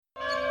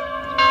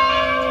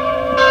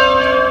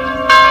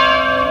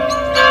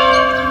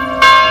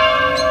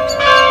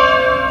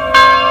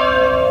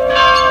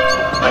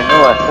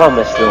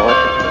promise, Lord,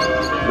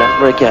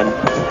 never again.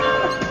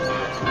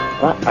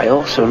 But I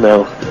also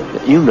know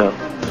that you know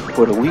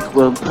what a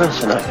weak-willed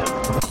person I am.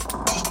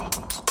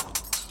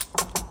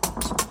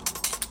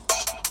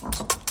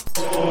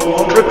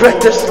 Don't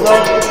regret this,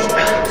 Lord.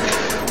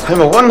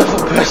 I'm a wonderful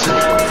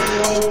person.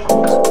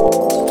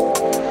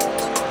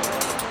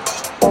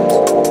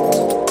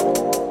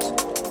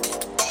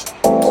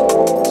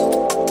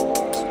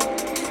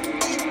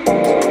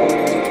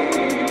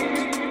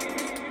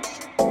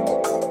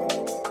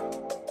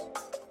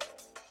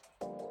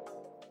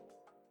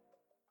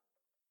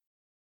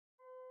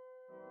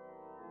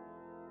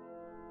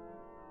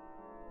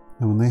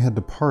 And when they had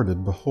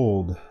departed,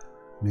 behold,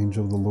 an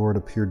angel of the Lord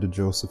appeared to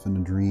Joseph in a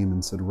dream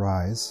and said,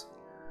 Rise,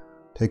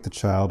 take the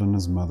child and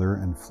his mother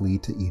and flee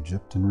to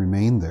Egypt and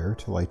remain there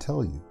till I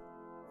tell you,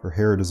 for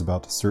Herod is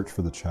about to search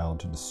for the child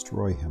to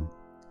destroy him.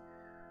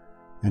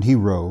 And he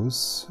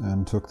rose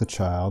and took the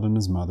child and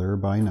his mother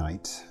by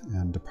night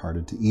and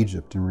departed to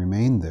Egypt and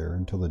remained there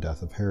until the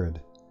death of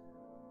Herod.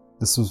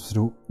 This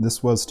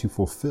was to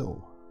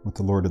fulfill what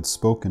the Lord had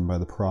spoken by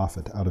the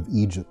prophet, Out of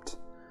Egypt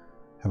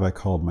have I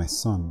called my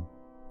son.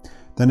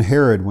 Then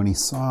Herod, when he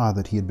saw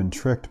that he had been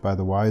tricked by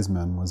the wise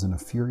men, was in a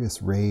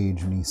furious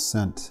rage, and he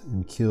sent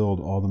and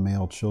killed all the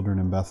male children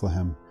in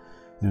Bethlehem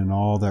and in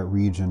all that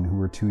region who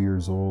were 2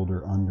 years old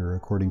or under,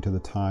 according to the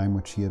time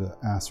which he had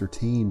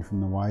ascertained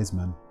from the wise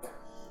men.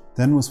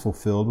 Then was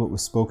fulfilled what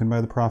was spoken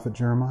by the prophet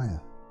Jeremiah.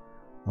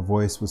 A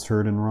voice was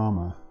heard in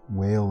Ramah,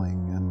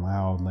 wailing and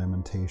loud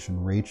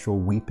lamentation, Rachel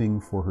weeping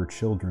for her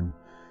children.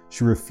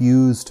 She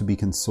refused to be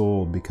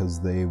consoled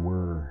because they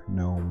were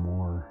no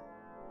more.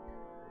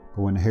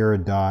 But when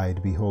Herod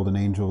died, behold, an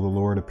angel of the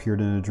Lord appeared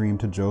in a dream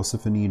to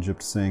Joseph in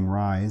Egypt, saying,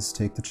 Rise,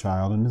 take the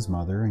child and his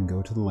mother, and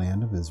go to the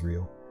land of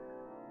Israel,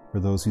 for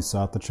those who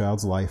sought the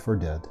child's life are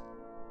dead.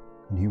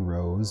 And he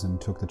rose and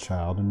took the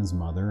child and his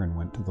mother and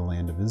went to the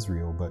land of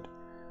Israel. But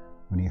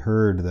when he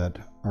heard that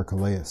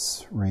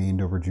Archelaus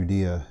reigned over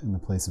Judea in the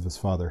place of his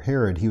father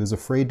Herod, he was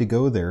afraid to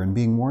go there, and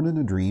being warned in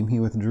a dream, he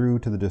withdrew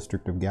to the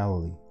district of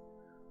Galilee.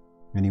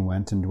 And he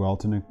went and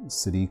dwelt in a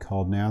city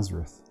called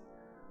Nazareth,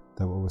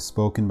 that what was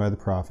spoken by the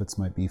prophets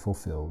might be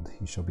fulfilled.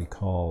 He shall be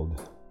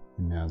called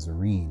a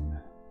Nazarene.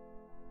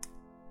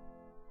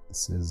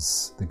 This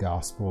is the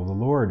gospel of the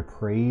Lord.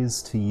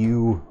 Praise to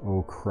you,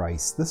 O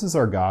Christ. This is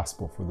our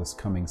gospel for this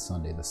coming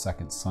Sunday, the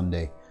second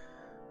Sunday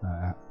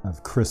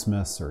of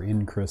Christmas, or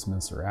in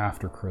Christmas, or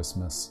after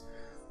Christmas.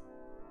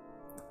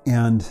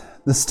 And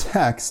this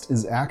text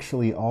is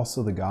actually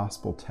also the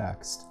gospel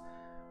text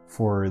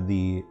for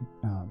the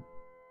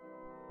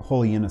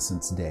Holy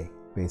Innocents' Day,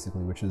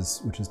 basically, which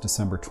is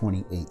December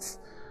 28th,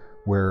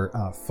 where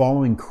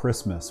following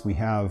Christmas we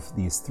have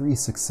these 3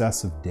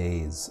 successive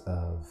days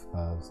of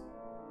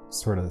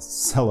sort of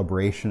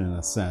celebration in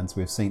a sense.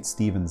 We have St.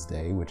 Stephen's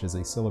Day, which is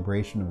a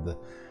celebration of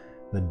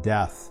the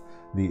death,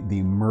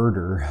 the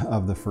murder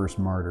of the first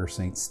martyr,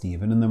 St.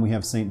 Stephen. And then we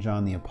have St.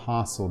 John the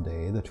Apostle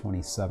Day, the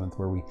 27th,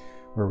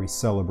 where we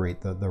celebrate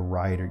the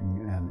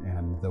writing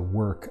and the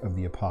work of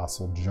the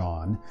Apostle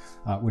John,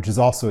 which is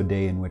also a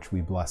day in which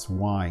we bless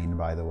wine,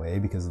 by the way,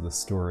 because of the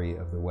story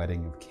of the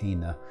wedding of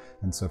Cana.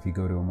 And so if you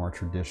go to a more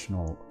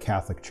traditional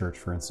Catholic church,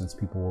 for instance,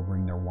 people will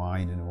bring their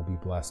wine and it will be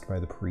blessed by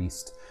the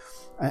priest.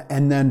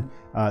 And then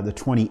the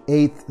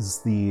 28th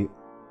is the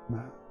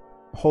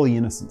Holy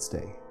Innocents'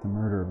 Day, the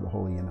murder of the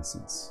Holy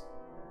Innocents,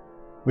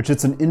 which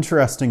it's an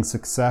interesting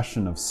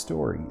succession of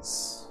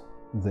stories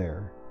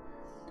there.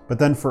 But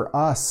then for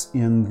us,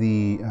 in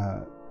the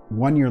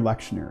one-year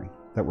lectionary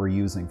that we're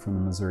using from the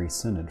Missouri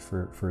Synod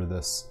for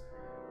this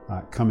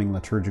coming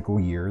liturgical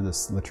year,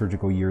 this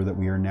liturgical year that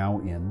we are now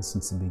in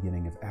since the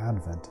beginning of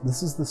Advent,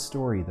 this is the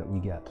story that we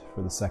get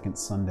for the second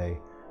Sunday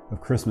of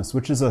Christmas,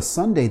 which is a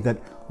Sunday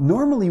that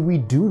normally we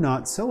do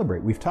not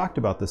celebrate. We've talked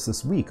about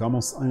this week,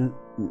 almost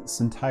this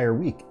entire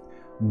week.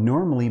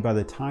 Normally, by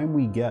the time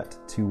we get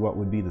to what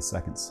would be the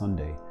second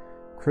Sunday,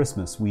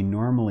 Christmas, we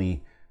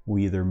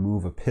either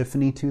move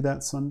Epiphany to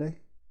that Sunday,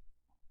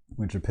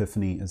 which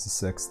Epiphany is the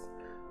 6th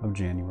of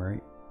January,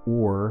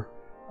 or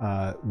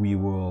we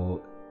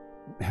will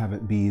have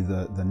it be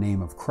the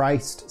Name of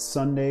Christ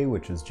Sunday,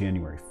 which is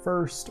January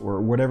 1st,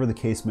 or whatever the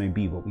case may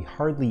be, but we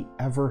hardly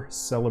ever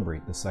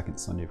celebrate the second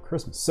Sunday of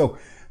Christmas. So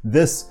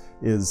this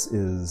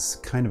is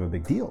kind of a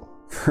big deal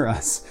for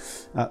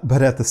us.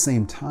 But at the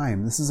same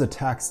time, this is a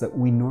text that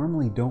we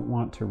normally don't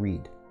want to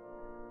read.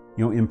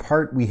 You know, in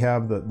part, we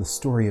have the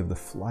story of the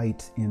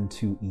flight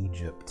into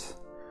Egypt,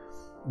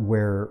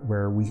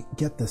 where we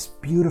get this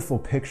beautiful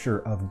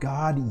picture of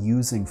God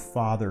using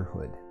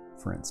fatherhood,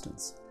 for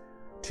instance,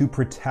 to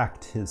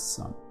protect his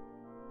son,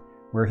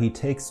 where he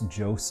takes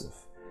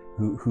Joseph,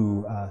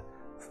 who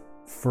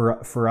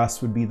for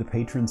us would be the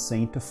patron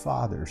saint of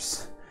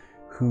fathers,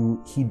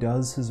 who he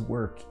does his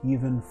work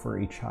even for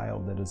a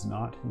child that is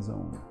not his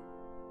own,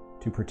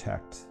 to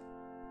protect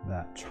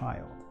that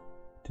child,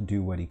 to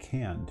do what he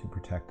can to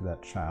protect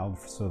that child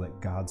so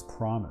that God's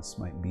promise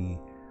might be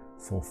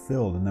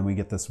fulfilled. And then we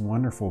get this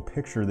wonderful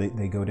picture.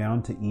 They go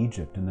down to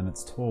Egypt, and then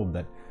it's told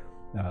that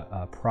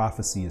a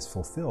prophecy is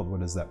fulfilled.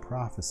 What is that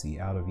prophecy?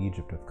 Out of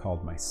Egypt I've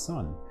called my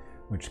son,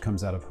 which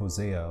comes out of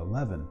Hosea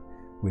 11,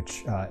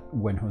 which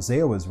when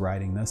Hosea was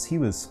writing this, he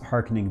was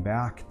hearkening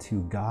back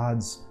to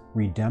God's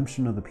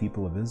redemption of the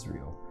people of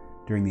Israel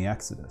during the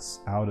Exodus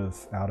out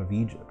of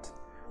Egypt.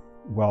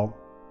 Well,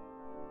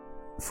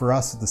 for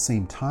us at the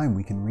same time,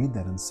 we can read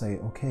that and say,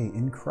 okay,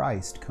 in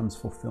Christ comes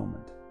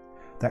fulfillment.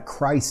 That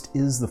Christ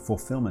is the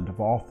fulfillment of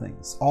all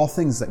things. All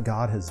things that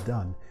God has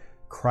done,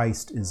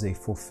 Christ is a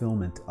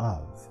fulfillment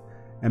of.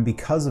 And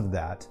because of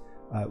that,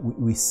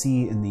 we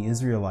see in the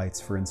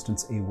Israelites, for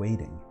instance, a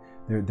waiting.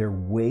 They're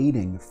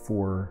waiting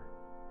for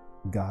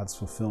God's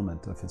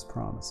fulfillment of his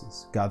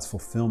promises, God's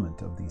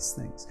fulfillment of these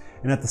things.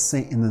 And in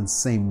the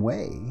same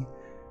way,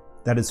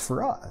 that is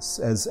for us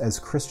as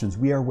Christians.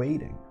 We are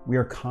waiting. We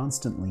are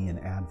constantly in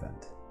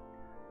Advent.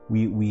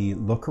 We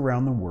look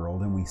around the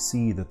world and we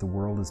see that the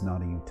world is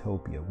not a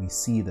utopia. We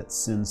see that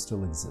sin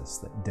still exists,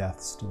 that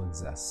death still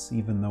exists,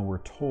 even though we're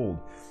told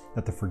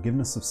that the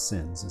forgiveness of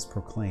sins is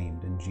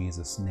proclaimed in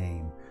Jesus'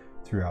 name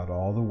throughout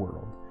all the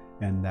world,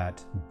 and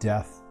that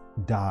death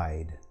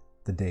died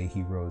the day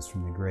he rose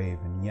from the grave,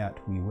 and yet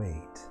we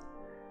wait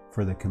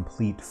for the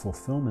complete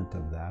fulfillment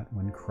of that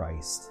when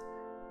Christ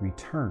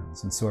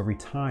returns. And so every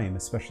time,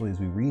 especially as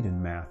we read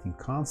in Matthew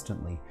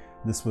constantly,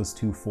 this was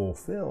to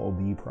fulfill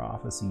the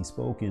prophecy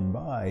spoken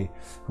by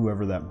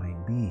whoever that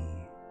might be.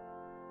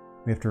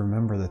 We have to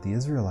remember that the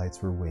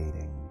Israelites were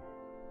waiting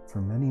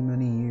for many,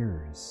 many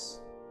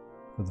years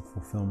for the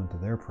fulfillment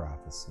of their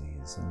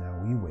prophecies, and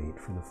now we wait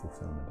for the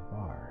fulfillment of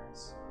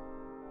ours.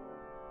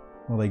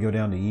 Well, they go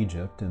down to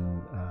Egypt,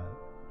 and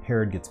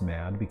Herod gets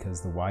mad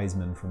because the wise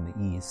men from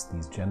the east,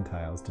 these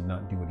Gentiles, did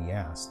not do what he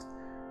asked.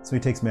 So he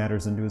takes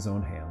matters into his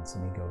own hands,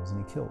 and he goes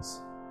and he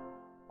kills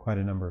quite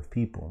a number of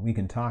people. We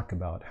can talk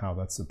about how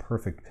that's a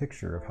perfect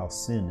picture of how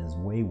sin is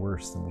way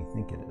worse than we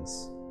think it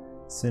is.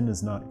 Sin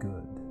is not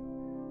good,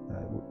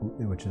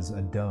 which is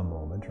a duh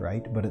moment,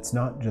 right? But it's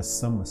not just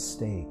some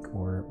mistake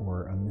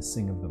or a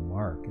missing of the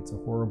mark. It's a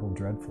horrible,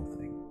 dreadful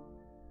thing.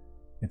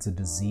 It's a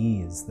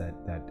disease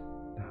that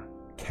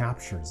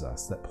captures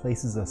us, that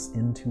places us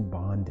into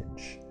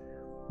bondage,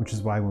 which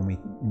is why when we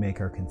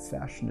make our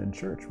confession in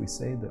church, we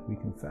say that we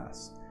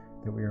confess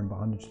that we are in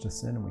bondage to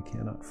sin and we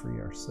cannot free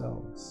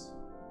ourselves,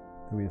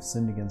 that we have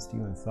sinned against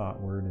you in thought,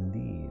 word, and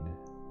deed,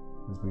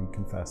 as we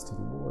confess to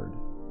the Lord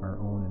our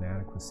own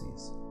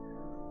inadequacies.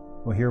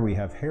 Well, here we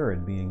have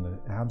Herod being the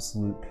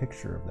absolute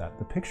picture of that,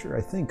 the picture,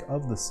 I think,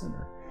 of the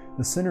sinner.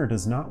 The sinner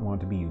does not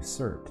want to be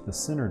usurped. The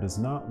sinner does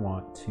not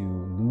want to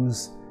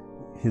lose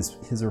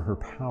his or her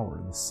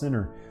power. The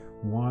sinner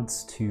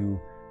wants to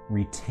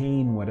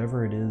retain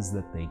whatever it is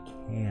that they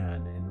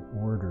can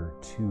in order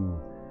to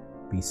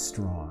be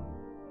strong.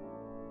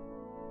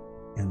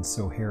 And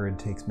so Herod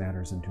takes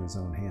matters into his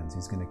own hands.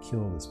 He's going to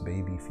kill this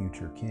baby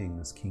future king,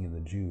 this king of the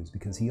Jews,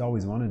 because he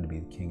always wanted to be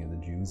the king of the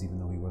Jews, even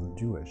though he wasn't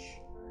Jewish.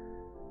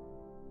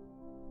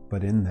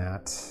 But in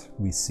that,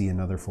 we see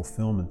another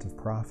fulfillment of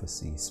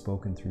prophecy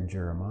spoken through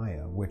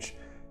Jeremiah, which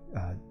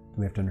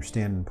we have to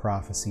understand in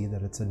prophecy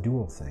that it's a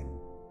dual thing.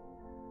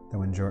 That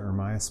when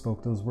Jeremiah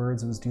spoke those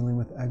words, it was dealing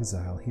with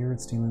exile. Here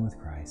it's dealing with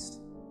Christ.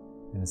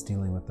 And it's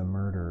dealing with the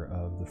murder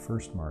of the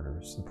first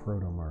martyrs, the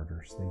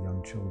proto-martyrs, the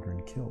young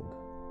children killed.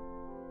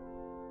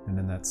 And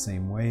in that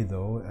same way,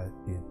 though,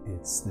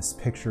 it's this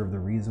picture of the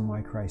reason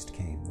why Christ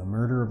came. The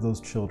murder of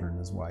those children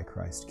is why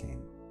Christ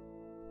came.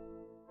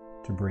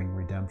 To bring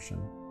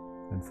redemption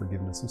and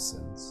forgiveness of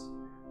sins,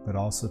 but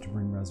also to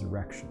bring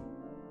resurrection.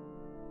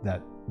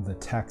 That the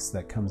text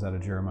that comes out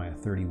of Jeremiah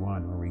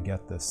 31, where we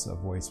get this, a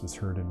voice was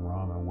heard in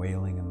Ramah,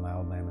 wailing and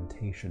loud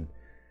lamentation.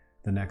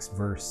 The next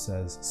verse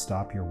says,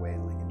 stop your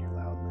wailing and your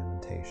loud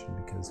lamentation,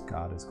 because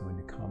God is going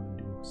to come and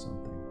do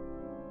something.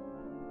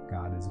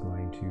 God is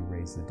going to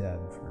raise the dead,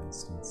 for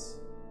instance.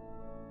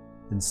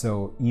 And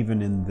so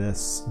even in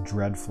this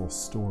dreadful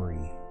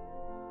story,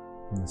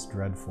 in this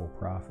dreadful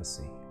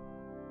prophecy,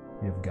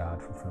 we have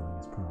God fulfilling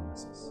his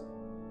promises.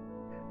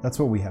 That's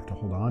what we have to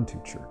hold on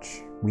to,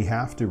 church. We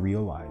have to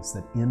realize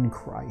that in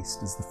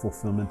Christ is the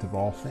fulfillment of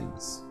all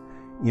things.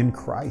 In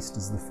Christ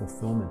is the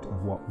fulfillment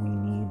of what we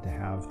need to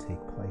have take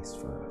place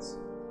for us.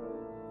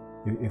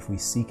 If we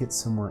seek it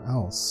somewhere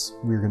else,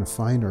 we're going to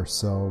find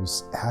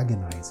ourselves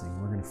agonizing.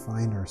 We're going to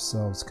find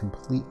ourselves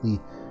completely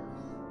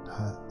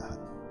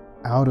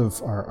out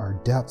of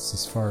our depths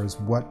as far as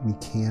what we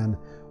can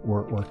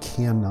or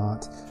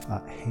cannot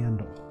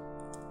handle.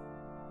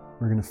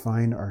 We're going to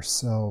find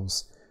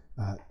ourselves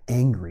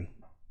angry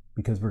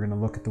because we're going to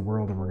look at the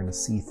world and we're going to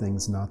see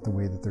things not the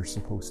way that they're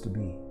supposed to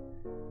be.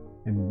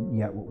 And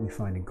yet what we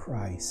find in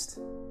Christ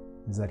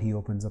is that he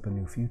opens up a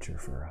new future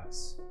for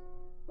us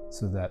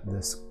so that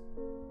this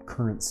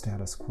current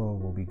status quo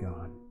will be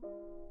gone,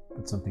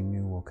 but something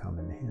new will come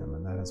in him,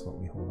 and that is what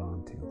we hold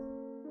on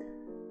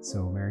to.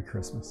 So Merry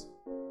Christmas.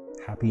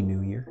 Happy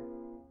New Year.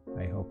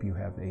 I hope you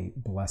have a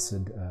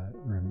blessed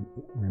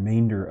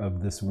remainder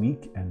of this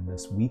week and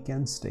this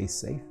weekend. Stay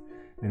safe,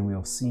 and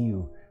we'll see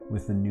you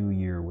with the new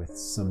year with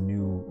some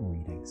new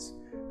readings.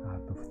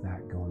 But with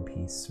that, go in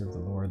peace. Serve the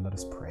Lord. Let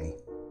us pray.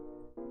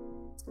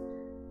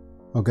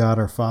 O God,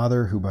 our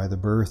Father, who by the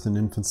birth and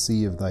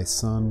infancy of thy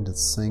Son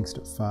didst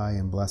sanctify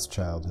and bless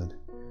childhood,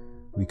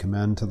 we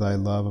commend to thy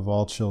love of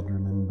all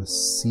children and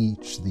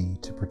beseech thee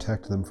to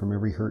protect them from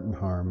every hurt and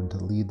harm, and to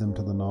lead them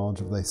to the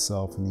knowledge of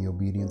thyself and the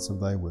obedience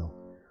of thy will.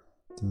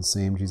 To the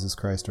same Jesus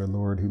Christ our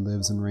Lord, who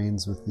lives and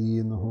reigns with thee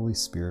in the Holy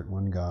Spirit,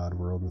 one God,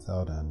 world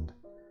without end.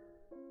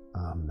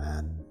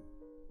 Amen.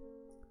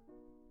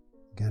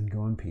 Again,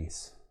 go in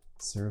peace.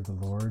 Serve the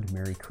Lord.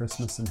 Merry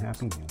Christmas and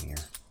Happy New Year.